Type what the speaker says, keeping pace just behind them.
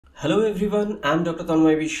Hello everyone, I'm Dr.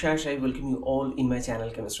 Tanmoy Biswas. I welcome you all in my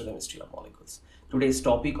channel Chemistry of Molecules. Today's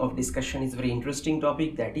topic of discussion is a very interesting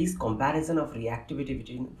topic, that is comparison of reactivity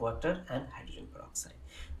between water and hydrogen peroxide.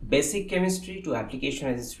 Basic chemistry to application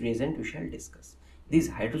as its reagent we shall discuss. This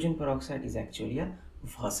hydrogen peroxide is actually a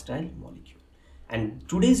versatile molecule. And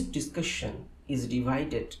today's discussion is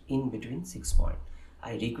divided in between 6 points.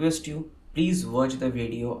 I request you, please watch the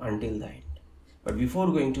video until the end. But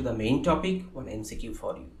before going to the main topic, one MCQ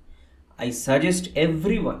for you. I suggest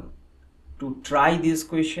everyone to try this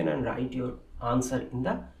question and write your answer in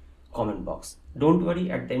the comment box. Don't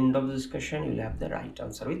worry, at the end of the discussion, you'll have the right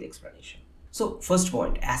answer with explanation. So first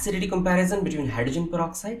point, acidity comparison between hydrogen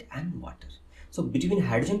peroxide and water. So between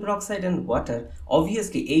hydrogen peroxide and water,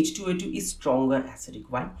 obviously H2O2 is stronger acidic.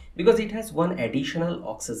 Why? Because it has one additional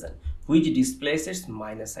oxygen which displaces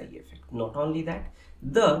minus I effect. Not only that,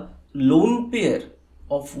 the lone pair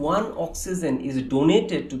of one oxygen is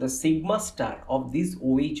donated to the sigma star of this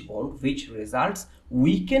OH bond, which results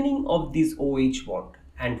weakening of this OH bond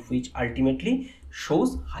and which ultimately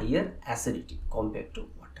shows higher acidity compared to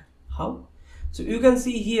water. How? So you can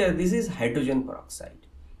see here, this is hydrogen peroxide.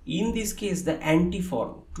 In this case, the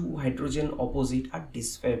antiform, two hydrogen opposite are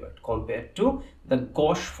disfavored compared to the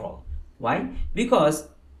gauche form. Why? Because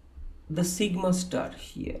the sigma star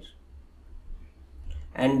here,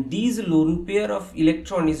 and these lone pair of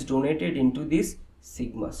electron is donated into this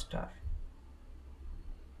sigma star.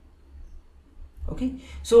 Okay,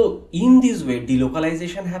 so in this way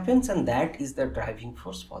delocalization happens, and that is the driving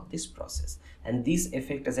force for this process. And this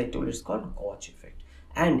effect, as I told, is called gauche effect.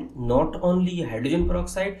 And not only hydrogen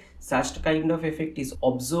peroxide, such kind of effect is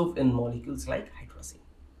observed in molecules like hydrazine.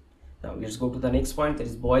 Now let's go to the next point, that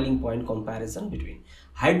is boiling point comparison between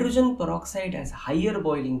hydrogen peroxide has higher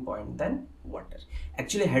boiling point than water.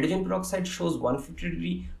 Actually, hydrogen peroxide shows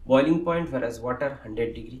 150-degree boiling point, whereas water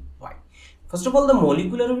 100-degree. Why? First of all, the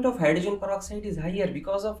molecular weight of hydrogen peroxide is higher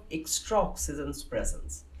because of extra oxygen's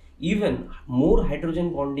presence. Even more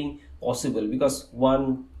hydrogen bonding possible because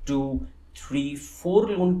 1, 2, 3, 4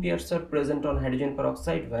 lone pairs are present on hydrogen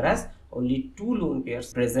peroxide, whereas only 2 lone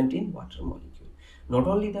pairs present in water molecule. Not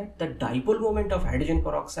only that, the dipole moment of hydrogen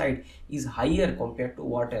peroxide is higher compared to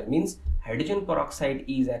water, means hydrogen peroxide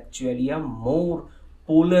is actually a more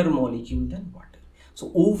polar molecule than water. So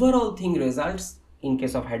overall thing results in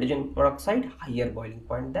case of hydrogen peroxide higher boiling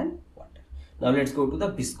point than water. Now let's go to the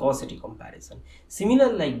viscosity comparison.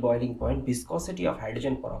 Similar like boiling point, viscosity of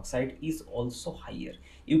hydrogen peroxide is also higher.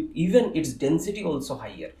 Even its density also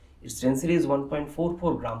higher. Its density is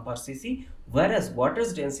 1.44 gram per cc, whereas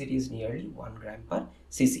water's density is nearly 1 gram per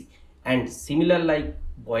cc. And similar like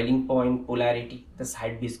boiling point, polarity, the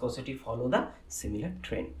side viscosity follow the similar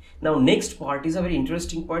trend. Now next part is a very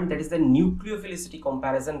interesting point, that is the nucleophilicity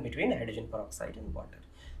comparison between hydrogen peroxide and water.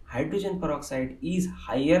 Hydrogen peroxide is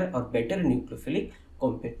higher or better nucleophilic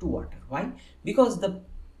compared to water. Why? Because the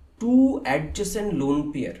two adjacent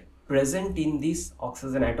lone pair present in this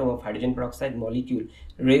oxygen atom of hydrogen peroxide molecule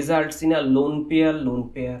results in a lone pair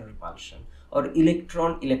repulsion or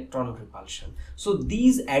electron repulsion. So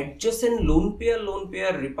these adjacent lone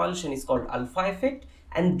pair repulsion is called alpha effect,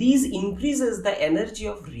 and these increases the energy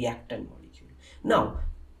of reactant molecule. Now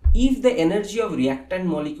if the energy of reactant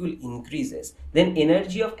molecule increases, then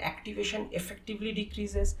energy of activation effectively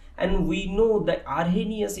decreases, and we know the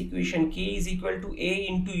Arrhenius equation K is equal to A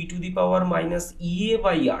into e to the power minus EA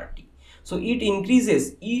by RT. So it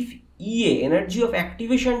increases if EA, energy of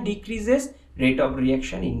activation, decreases, rate of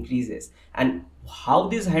reaction increases. And how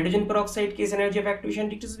this hydrogen peroxide case energy of activation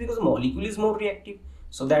decreases? Because the molecule is more reactive.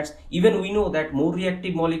 So that's, even we know that more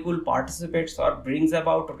reactive molecule participates or brings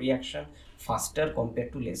about reaction faster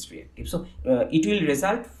compared to less reactive. So it will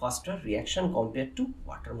result faster reaction compared to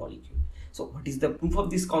water molecule. So what is the proof of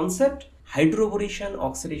this concept? Hydroboration,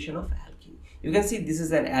 oxidation of alkene. You can see this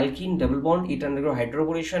is an alkene double bond, it undergoes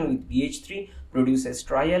hydroboration with BH3, produces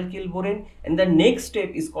trialkyl borane, and the next step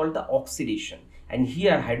is called the oxidation. And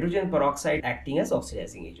here hydrogen peroxide acting as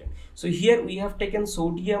oxidizing agent. So here we have taken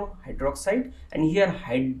sodium hydroxide, and here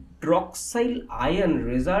hydroxyl ion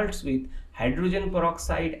results with hydrogen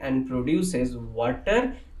peroxide and produces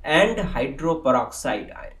water and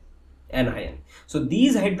hydroperoxide anion. So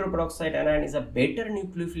these hydroperoxide anion is a better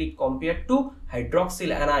nucleophilic compared to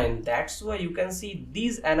hydroxyl anion. That's why you can see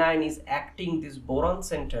this anion is acting this boron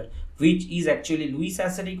center, which is actually Lewis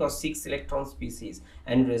acidic or 6 electron species,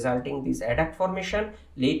 and resulting this adduct formation.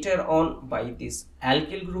 Later on, by this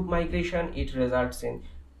alkyl group migration, it results in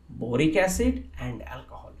boric acid and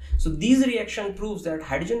alcohol. So this reaction proves that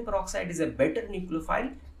hydrogen peroxide is a better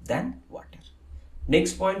nucleophile than water.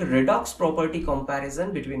 Next point, redox property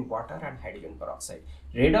comparison between water and hydrogen peroxide.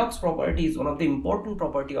 Redox property is one of the important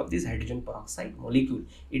property of this hydrogen peroxide molecule.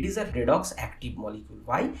 It is a redox active molecule.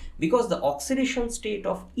 Why? Because the oxidation state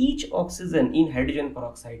of each oxygen in hydrogen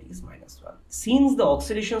peroxide is -1. Since the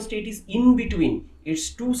oxidation state is in between, it's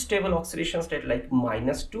two stable oxidation state like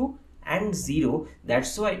 -2 and 0,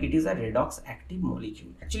 that's why it is a redox active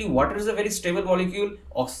molecule. Actually, water is a very stable molecule.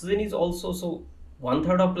 Oxygen is also, so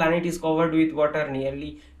 1/3 of planet is covered with water,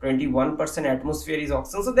 nearly 21% atmosphere is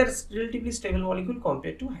oxygen, so that's relatively stable molecule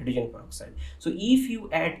compared to hydrogen peroxide. So if you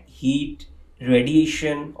add heat,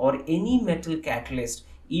 radiation or any metal catalyst,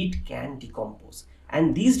 it can decompose.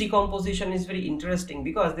 And this decomposition is very interesting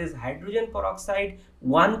because this hydrogen peroxide,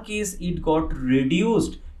 one case it got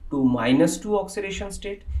reduced to -2 oxidation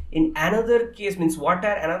state. In another case, means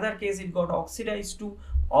water, another case it got oxidized to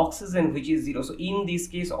oxygen, which is 0. So in this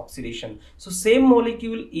case, oxidation. So same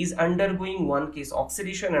molecule is undergoing one case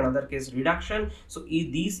oxidation, another case reduction. So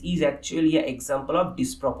this is actually an example of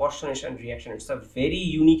disproportionation reaction. It's a very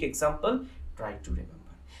unique example. Try to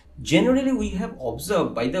remember. Generally, we have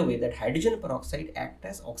observed, by the way, that hydrogen peroxide acts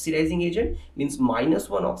as oxidizing agent, means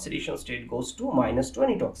 -1 oxidation state goes to -2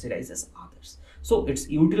 and it oxidizes others. So its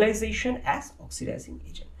utilization as oxidizing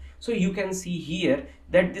agent. So you can see here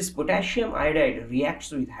that this potassium iodide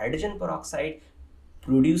reacts with hydrogen peroxide,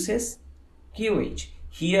 produces KOH.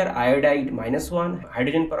 Here iodide -1,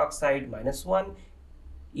 hydrogen peroxide -1.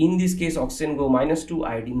 In this case, oxygen go -2,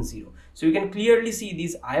 iodine 0. So you can clearly see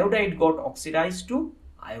this iodide got oxidized to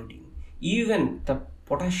iodine. Even the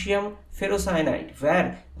potassium ferrocyanide,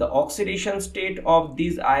 where the oxidation state of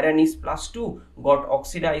this iron is +2, got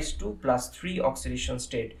oxidized to +3 oxidation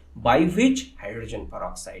state, by which hydrogen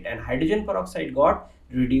peroxide, and hydrogen peroxide got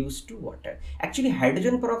reduced to water. Actually,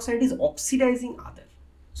 hydrogen peroxide is oxidizing other,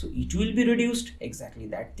 so it will be reduced. Exactly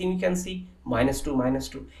that thing you can see, -2,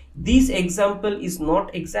 -2. This example is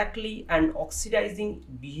not exactly an oxidizing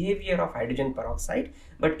behavior of hydrogen peroxide,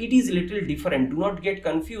 but it is a little different. Do not get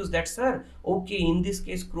confused that, sir, okay, in this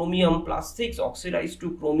case chromium +6 oxidized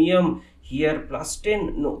to chromium here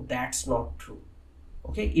 +10. No, that's not true.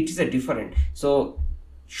 Okay, it is a different. So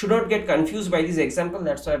should not get confused by this example.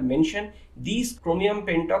 That's why I've mentioned this chromium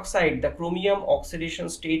pentoxide, the chromium oxidation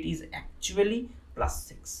state is actually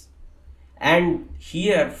 +6. And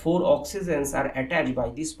here 4 oxygens are attached by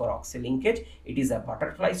this peroxy linkage. It is a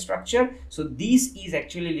butterfly structure. So this is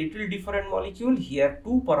actually a little different molecule. Here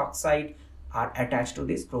 2 peroxide are attached to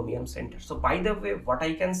this chromium center. So by the way, what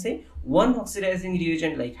I can say, one oxidizing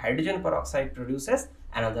reagent like hydrogen peroxide produces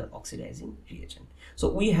another oxidizing reagent.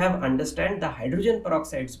 So we have understand the hydrogen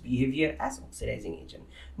peroxide's behavior as oxidizing agent.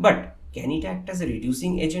 But can it act as a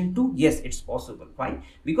reducing agent too? Yes, it's possible. Why?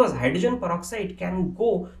 Because hydrogen peroxide can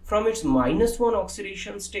go from its -1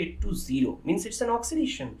 oxidation state to 0. Means it's an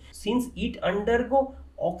oxidation. Since it undergo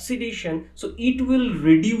oxidation, so it will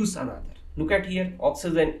reduce another. Look at here,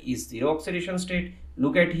 oxygen is 0 oxidation state.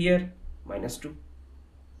 Look at here, -2.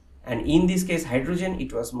 And in this case, hydrogen,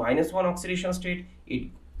 it was -1 oxidation state. It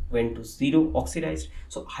went to 0 oxidized.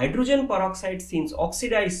 So hydrogen peroxide since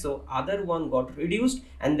oxidized, so other one got reduced,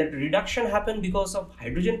 and that reduction happened because of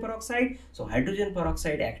hydrogen peroxide. So hydrogen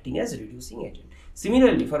peroxide acting as reducing agent.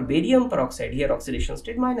 Similarly, for barium peroxide, here oxidation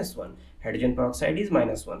state -1, hydrogen peroxide is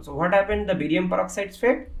 -1. So what happened? The barium peroxide's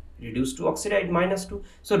fate reduced to oxide -2.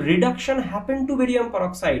 So reduction happened to barium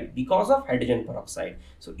peroxide because of hydrogen peroxide.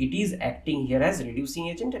 So it is acting here as reducing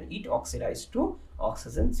agent and it oxidized to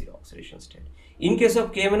oxygen 0 oxidation state. In case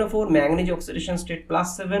of KMnO4, manganese oxidation state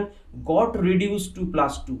 +7 got reduced to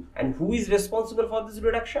 +2. And who is responsible for this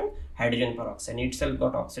reduction? Hydrogen peroxide itself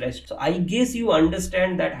got oxidized. So I guess you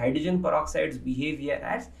understand that hydrogen peroxide's behavior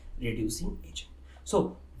as reducing agent.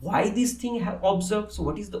 So why this thing have observed? So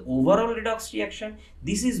what is the overall redox reaction?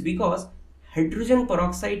 This is because hydrogen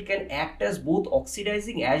peroxide can act as both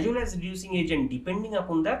oxidizing as well as reducing agent depending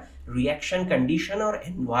upon the reaction condition or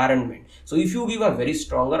environment. So if you give a very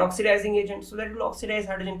stronger oxidizing agent, so that will oxidize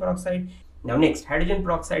hydrogen peroxide. Now next, hydrogen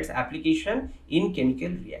peroxide's application in chemical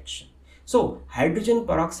reaction. So hydrogen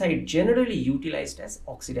peroxide generally utilized as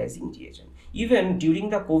oxidizing reagent. Even during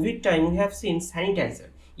the COVID time, we have seen sanitizer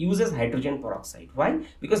uses hydrogen peroxide. Why?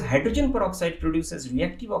 Because hydrogen peroxide produces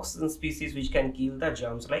reactive oxygen species which can kill the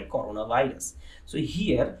germs like coronavirus. So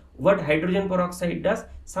here what hydrogen peroxide does,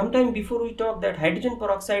 sometime before we talk that hydrogen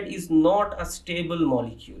peroxide is not a stable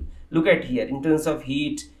molecule. Look at here, in terms of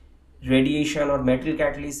heat, radiation or metal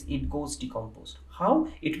catalyst, it goes decomposed. How?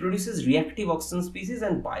 It produces reactive oxygen species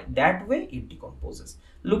and by that way it decomposes.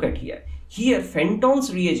 Look at here. Here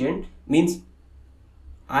Fenton's reagent means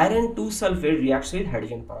iron 2 sulfate reacts with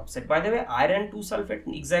hydrogen peroxide. By the way, iron 2 sulfate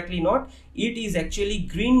exactly not. It is actually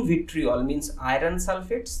green vitriol, means iron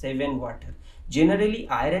sulfate 7 water. Generally,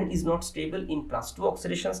 iron is not stable in +2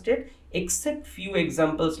 oxidation state, except few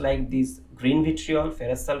examples like this green vitriol,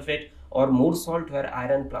 ferrous sulfate, or more salt where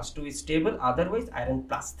iron +2 is stable. Otherwise, iron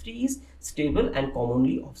 +3 is stable and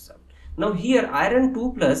commonly observed. Now here iron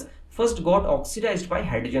 2 plus first got oxidized by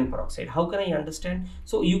hydrogen peroxide. How can I understand?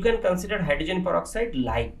 So you can consider hydrogen peroxide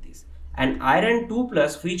like this, and iron 2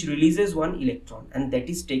 plus which releases one electron, and that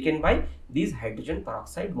is taken by this hydrogen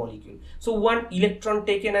peroxide molecule. So one electron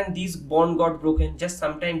taken and this bond got broken. Just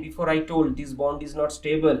sometime before I told this bond is not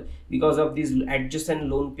stable because of this adjacent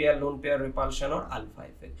lone pair repulsion or alpha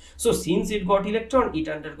effect. So since it got electron, it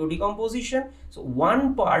undergo decomposition. So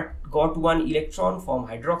one part got one electron from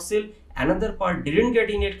hydroxyl, another part didn't get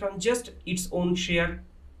an electron, just its own share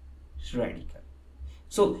radical.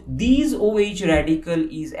 So this OH radical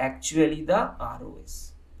is actually the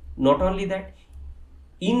ROS. Not only that,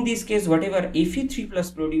 in this case, whatever Fe3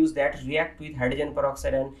 plus produced, that react with hydrogen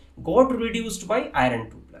peroxide and got reduced by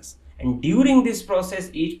iron 2 plus. And during this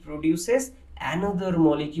process, it produces another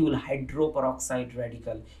molecule, hydroperoxide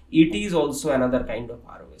radical. It is also another kind of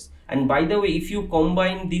ROS. And by the way, if you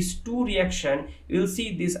combine these two reactions, you will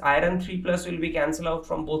see this iron 3 plus will be cancelled out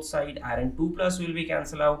from both sides, iron 2 plus will be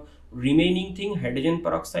cancelled out. Remaining thing, hydrogen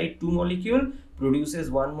peroxide 2 molecule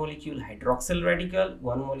produces one molecule hydroxyl radical,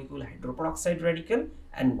 one molecule hydroperoxide radical,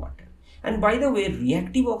 and water. And by the way,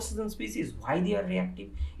 reactive oxygen species, why they are reactive?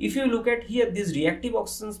 If you look at here, this reactive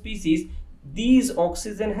oxygen species, these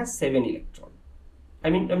oxygen has 7 electrons. I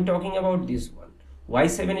mean, I'm talking about this one. Why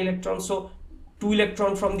 7 electrons? So 2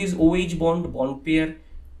 electrons from this OH bond pair,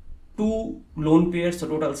 2 lone pairs, so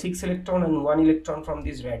total 6 electron, and 1 electron from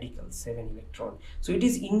this radical, 7 electron. So it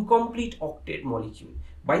is incomplete octet molecule.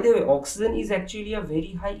 By the way, oxygen is actually a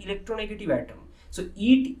very high electronegative atom. So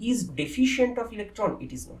it is deficient of electron,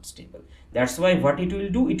 it is not stable. That's why what it will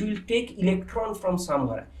do, it will take electron from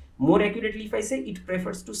somewhere. More accurately, if I say, it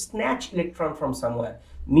prefers to snatch electron from somewhere,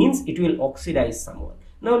 means it will oxidize somewhere.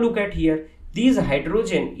 Now look at here, this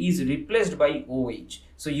hydrogen is replaced by OH.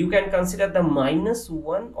 So you can consider the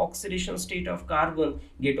 -1 oxidation state of carbon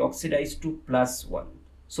get oxidized to +1.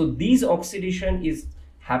 So this oxidation is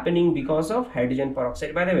happening because of hydrogen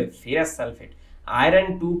peroxide. By the way, ferrous sulfate,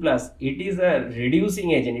 iron 2 plus, it is a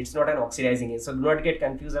reducing agent, it's not an oxidizing agent. So do not get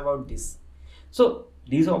confused about this. So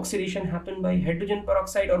this oxidation happened by hydrogen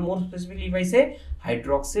peroxide, or more specifically if I say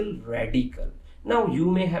hydroxyl radical. Now you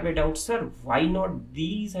may have a doubt, sir, why not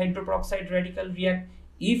these hydroperoxide radical react?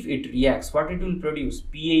 If it reacts, what it will produce?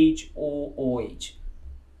 PHOOH.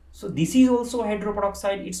 So this is also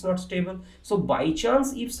hydroperoxide, it's not stable. So by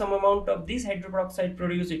chance, if some amount of this hydroperoxide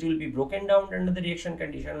produced, it will be broken down under the reaction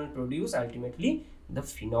condition and produce ultimately the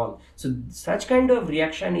phenol. So such kind of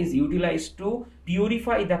reaction is utilized to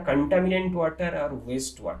purify the contaminant water or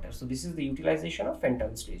wastewater. So this is the utilization of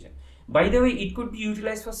Fenton's reagent. By the way, it could be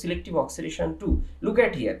utilized for selective oxidation too. Look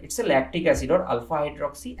at here, it's a lactic acid or alpha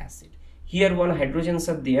hydroxy acid. Here one hydrogens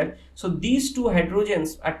are there. So these two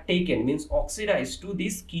hydrogens are taken, means oxidized to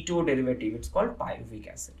this keto derivative. It's called pyruvic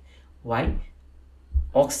acid. Why?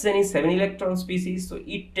 Oxygen is 7 electron species. So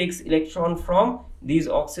it takes electron from these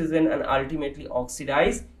oxygen and ultimately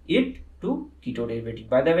oxidize it to keto derivative.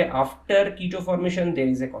 By the way, after keto formation, there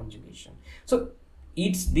is a conjugation. So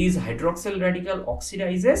it's these hydroxyl radical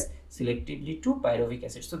oxidizes selectively to pyruvic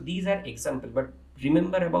acid. So these are example, but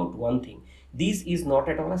remember about one thing. This is not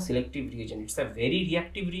at all a selective reagent. It's a very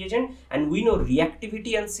reactive reagent, and we know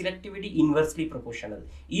reactivity and selectivity inversely proportional.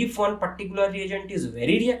 If one particular reagent is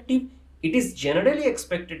very reactive, it is generally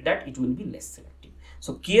expected that it will be less selective.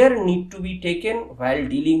 So care need to be taken while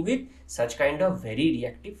dealing with such kind of very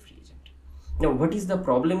reactive reagent. Now, what is the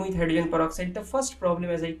problem with hydrogen peroxide? The first problem,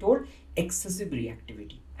 as I told, excessive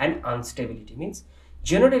reactivity and instability. Means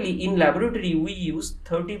generally in laboratory we use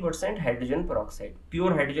 30% hydrogen peroxide.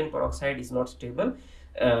 Pure hydrogen peroxide is not stable.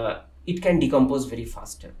 It can decompose very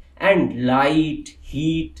faster, and light,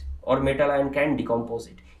 heat or metal ion can decompose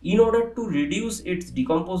it. In order to reduce its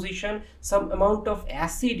decomposition, some amount of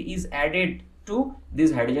acid is added to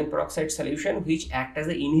this hydrogen peroxide solution, which act as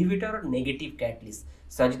an inhibitor or negative catalyst,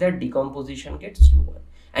 such that decomposition gets slower.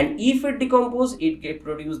 And if it decomposes, it can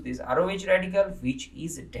produce this ROH radical, which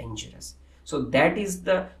is dangerous. So that is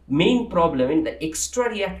the main problem. In the extra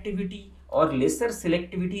reactivity or lesser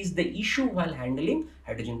selectivity is the issue while handling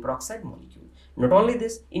hydrogen peroxide molecule. Not only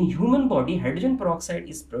this, in human body, hydrogen peroxide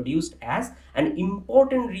is produced as an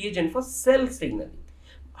important reagent for cell signaling.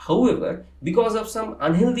 However, because of some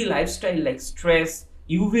unhealthy lifestyle like stress,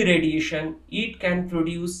 UV radiation, it can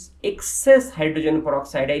produce excess hydrogen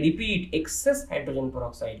peroxide. I repeat, excess hydrogen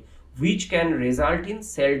peroxide, which can result in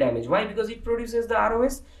cell damage. Why? Because it produces the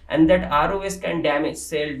ROS, and that ROS can damage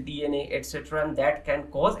cell, DNA, etc., and that can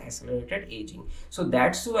cause accelerated aging. So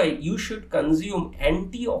that's why you should consume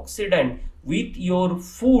antioxidant with your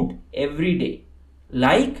food every day,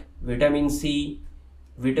 like vitamin C,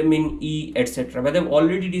 vitamin E, etc. But I've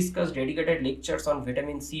already discussed dedicated lectures on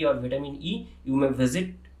vitamin C or vitamin E. You may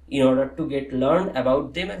visit in order to get learned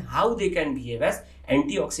about them and how they can behave as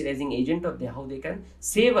antioxidizing agent, or how they can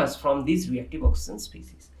save us from these reactive oxygen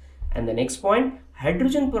species. And the next point,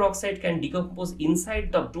 hydrogen peroxide can decompose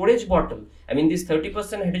inside the storage bottle. I mean, this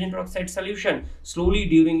 30% hydrogen peroxide solution slowly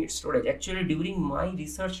during its storage. Actually, during my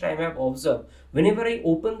research time, I have observed whenever I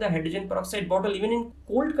open the hydrogen peroxide bottle, even in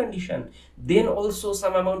cold condition, then also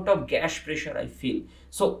some amount of gas pressure I feel.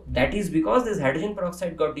 So that is because this hydrogen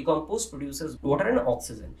peroxide got decomposed, produces water and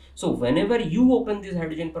oxygen. So whenever you open this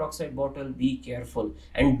hydrogen peroxide bottle, be careful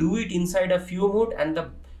and do it inside a fume hood, and the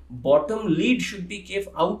bottom lid should be kept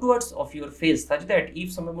outwards of your face, such that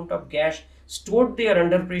if some amount of gas stored there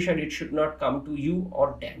under pressure, it should not come to you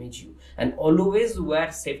or damage you. And always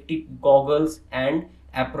wear safety goggles and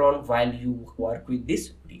apron while you work with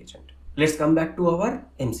this reagent. Let's come back to our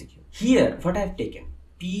MCQ. Here what I have taken,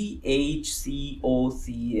 PHCOCl.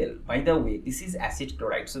 By the way, this is acid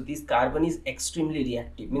chloride, so this carbon is extremely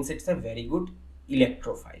reactive, means it's a very good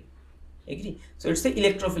electrophile. Agree? So it's the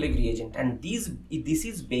electrophilic reagent, and this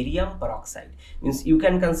is barium peroxide, means you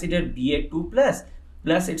can consider Ba2 plus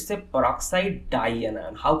it's a peroxide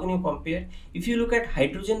dianion. How can you compare? If you look at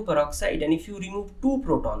hydrogen peroxide and if you remove 2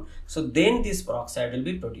 proton, so then this peroxide will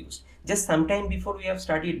be produced. Just sometime before we have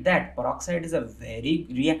studied that peroxide is a very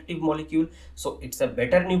reactive molecule, so it's a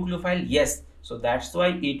better nucleophile. Yes, so that's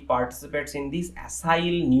why it participates in this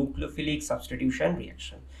acyl nucleophilic substitution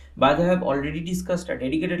reaction. But I have already discussed a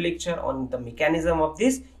dedicated lecture on the mechanism of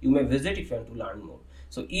this. You may visit if you want to learn more.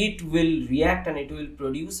 So it will react and it will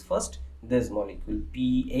produce first this molecule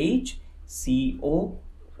PHCOO-.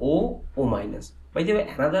 By the way,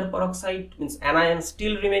 another peroxide, means anion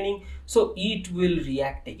still remaining, so it will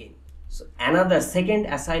react again. So another second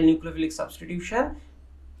acyl nucleophilic substitution,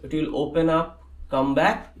 it will open up, come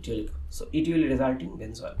back, it will result in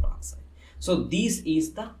benzoyl peroxide. So this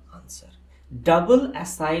is the answer. Double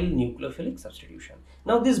acyl nucleophilic substitution.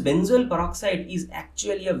 Now this benzoyl peroxide is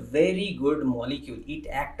actually a very good molecule. It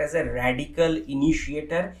acts as a radical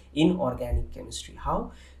initiator in organic chemistry.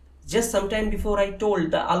 How? Just sometime before I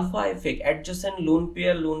told the alpha effect, adjacent lone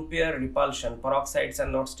pair repulsion, peroxides are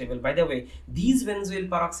not stable. By the way, this benzoyl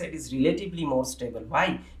peroxide is relatively more stable.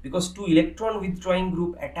 Why? Because 2 electron withdrawing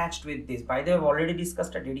group attached with this. By the way, I've already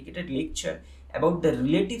discussed a dedicated lecture about the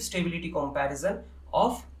relative stability comparison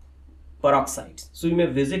of peroxides, so you may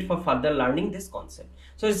visit for further learning this concept.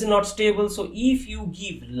 So it's not stable, so if you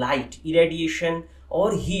give light, irradiation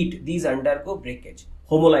or heat, these undergo breakage,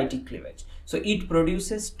 homolytic cleavage. So it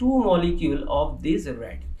produces 2 molecules of this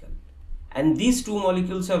radical, and these 2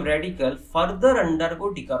 molecules of radical further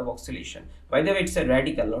undergo decarboxylation. By the way, it's a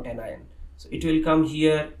radical, not an ion. So it will come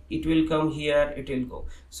here, it will come here, it will go.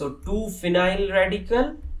 So 2 phenyl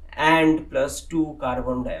radical and plus 2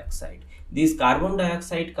 carbon dioxide. This carbon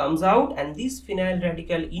dioxide comes out, and this phenyl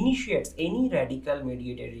radical initiates any radical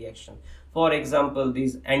mediated reaction. For example,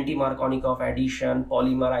 this anti-Markovnikov addition,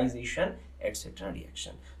 polymerization, etc.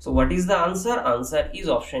 reaction. So what is the answer? Answer is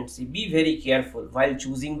option C. Be very careful while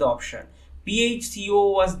choosing the option.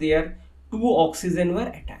 PHCO was there, 2 oxygen were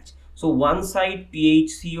attached. So one side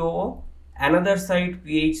PHCO, another side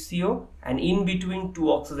PHCO, and in between 2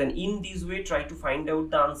 oxygen. In this way, try to find out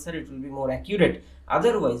the answer, it will be more accurate.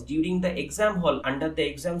 Otherwise, during the exam hall, under the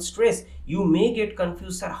exam stress, you may get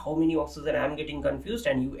confused, sir, how many oxygen I am getting confused,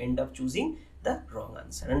 and you end up choosing the wrong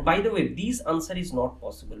answer. And by the way, this answer is not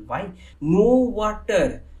possible. Why? No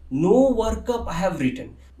water, no workup I have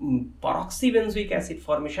written. Peroxybenzoic acid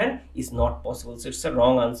formation is not possible. So it's a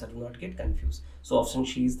wrong answer. Do not get confused. So option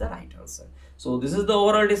C is the right answer. So this is the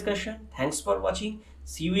overall discussion. Thanks for watching.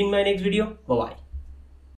 See you in my next video. Bye-bye.